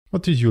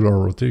What is Euler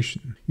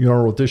rotation?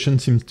 Euler rotation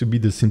seems to be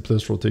the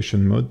simplest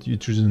rotation mode. You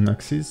choose an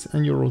axis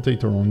and you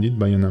rotate around it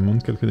by an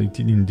amount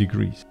calculated in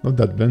degrees. Note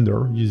that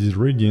Blender uses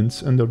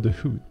radians under the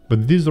hood.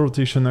 But these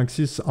rotation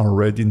axes are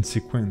read in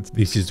sequence.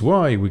 This is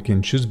why we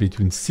can choose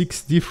between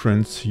 6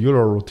 different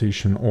Euler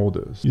rotation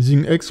orders.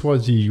 Using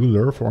XYZ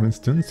Euler, for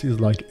instance, is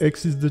like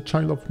X is the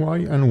child of Y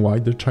and Y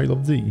the child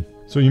of Z.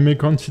 So you may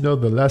consider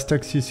the last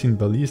axis in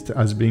the list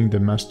as being the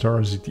master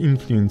as it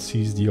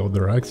influences the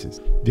other axis.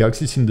 The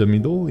axis in the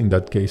middle, in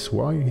that case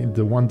Y, is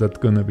the one that's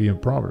gonna be a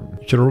problem.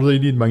 If you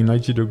rotate it by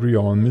 90 degrees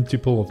or a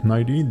multiple of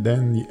 90,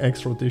 then the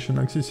X rotation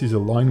axis is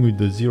aligned with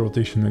the Z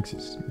rotation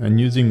axis, and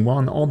using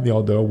one or the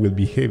other will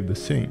behave the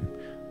same.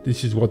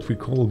 This is what we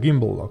call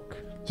gimbal lock.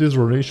 This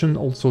rotation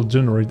also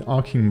generates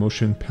arcing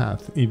motion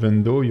path,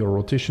 even though your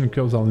rotation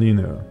curves are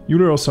linear.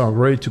 Eulers are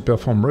great to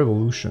perform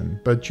revolution,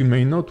 but you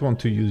may not want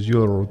to use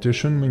Euler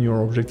rotation when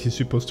your object is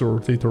supposed to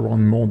rotate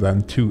around more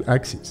than 2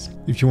 axes.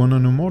 If you wanna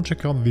know more,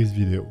 check out this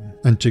video,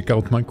 and check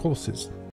out my courses.